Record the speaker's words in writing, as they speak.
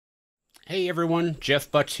Hey everyone, Jeff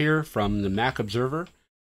Butts here from the Mac Observer,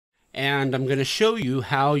 and I'm going to show you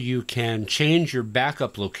how you can change your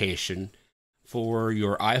backup location for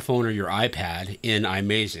your iPhone or your iPad in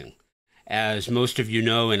iMazing. As most of you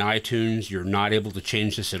know, in iTunes you're not able to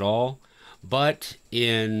change this at all, but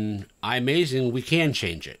in iMazing we can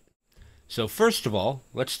change it. So first of all,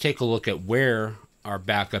 let's take a look at where our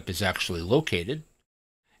backup is actually located.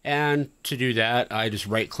 And to do that, I just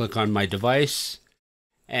right-click on my device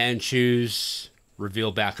and choose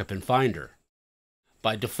Reveal Backup in Finder.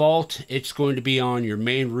 By default, it's going to be on your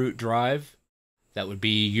main root drive. That would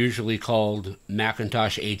be usually called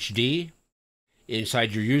Macintosh HD.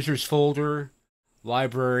 Inside your Users folder,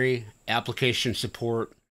 Library, Application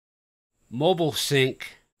Support, Mobile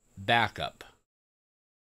Sync, Backup.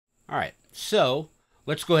 Alright, so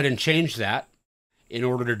let's go ahead and change that. In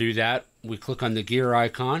order to do that, we click on the gear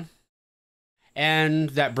icon,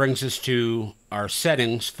 and that brings us to our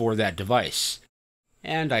settings for that device.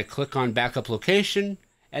 And I click on Backup Location,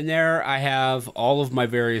 and there I have all of my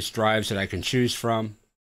various drives that I can choose from.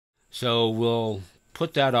 So we'll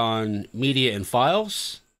put that on Media and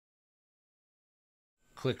Files.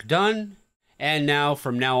 Click Done, and now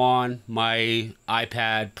from now on, my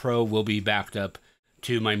iPad Pro will be backed up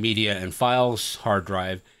to my Media and Files hard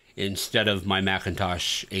drive instead of my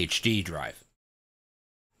Macintosh HD drive.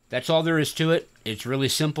 That's all there is to it. It's really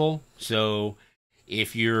simple. So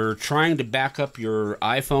if you're trying to back up your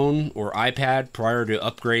iPhone or iPad prior to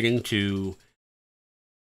upgrading to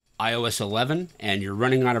iOS 11 and you're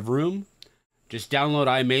running out of room, just download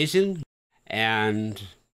iMazing and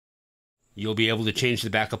you'll be able to change the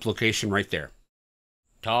backup location right there.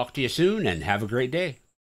 Talk to you soon and have a great day.